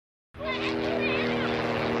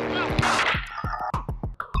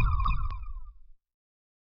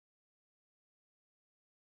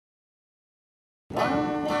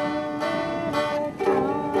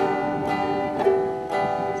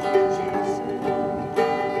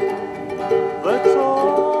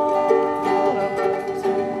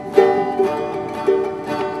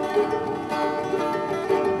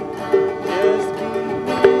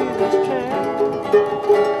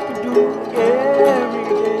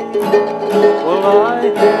all I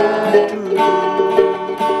had to do.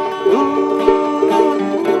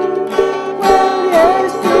 Well,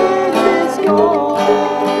 yesterday's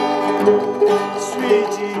gone, sweet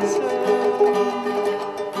Jesus,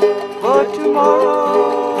 but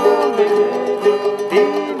tomorrow may be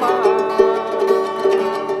mine.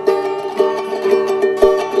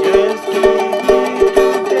 Just leave me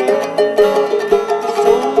today,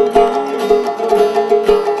 so beautiful,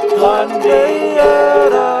 one day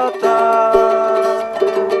at a time.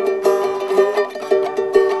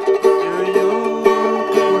 Do you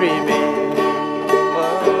remember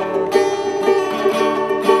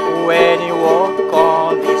when you walk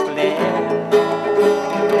on this land?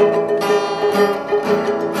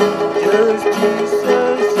 Just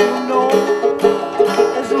Jesus, you know,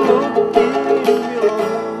 is looking below.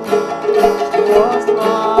 She was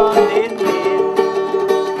running in,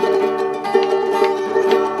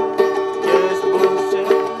 just bushes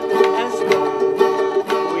and snow.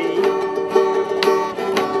 We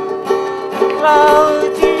clouds